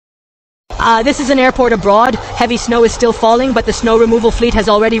This is an airport abroad. Heavy snow is still falling, but the snow removal fleet has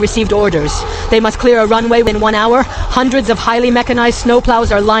already received orders. They must clear a runway within 1 hour. Hundreds of highly mechanized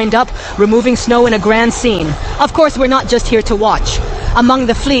snowplows are lined up, removing snow in a grand scene. Of course, we're not just here to watch. Among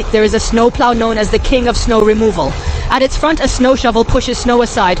the fleet, there is a snowplow known as the King of Snow Removal. At its front, a snow shovel pushes snow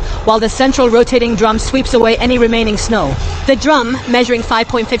aside, while the central rotating drum sweeps away any remaining snow. The drum, measuring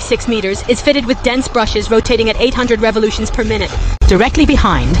 5.56 meters, is fitted with dense brushes rotating at 800 revolutions per minute. Directly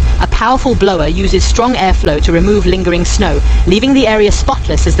behind, a powerful blower uses strong airflow to remove lingering snow, leaving the area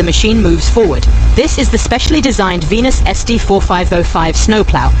spotless as the machine moves forward. This is the specially designed VAMMAS SD4505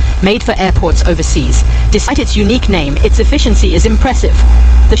 snowplow, made for airports overseas. Despite its unique name, its efficiency is impressive.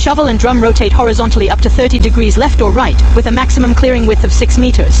 The shovel and drum rotate horizontally up to 30 degrees left or right, with a maximum clearing width of 6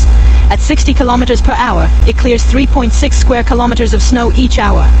 meters. At 60 kilometers per hour, it clears 3.6 square kilometers of snow each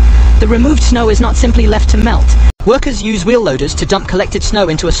hour. The removed snow is not simply left to melt. Workers use wheel loaders to dump collected snow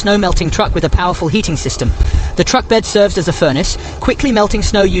into a snow melting truck with a powerful heating system. The truck bed serves as a furnace, quickly melting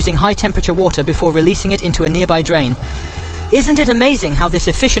snow using high temperature water before releasing it into a nearby drain. Isn't it amazing how this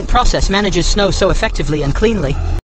efficient process manages snow so effectively and cleanly?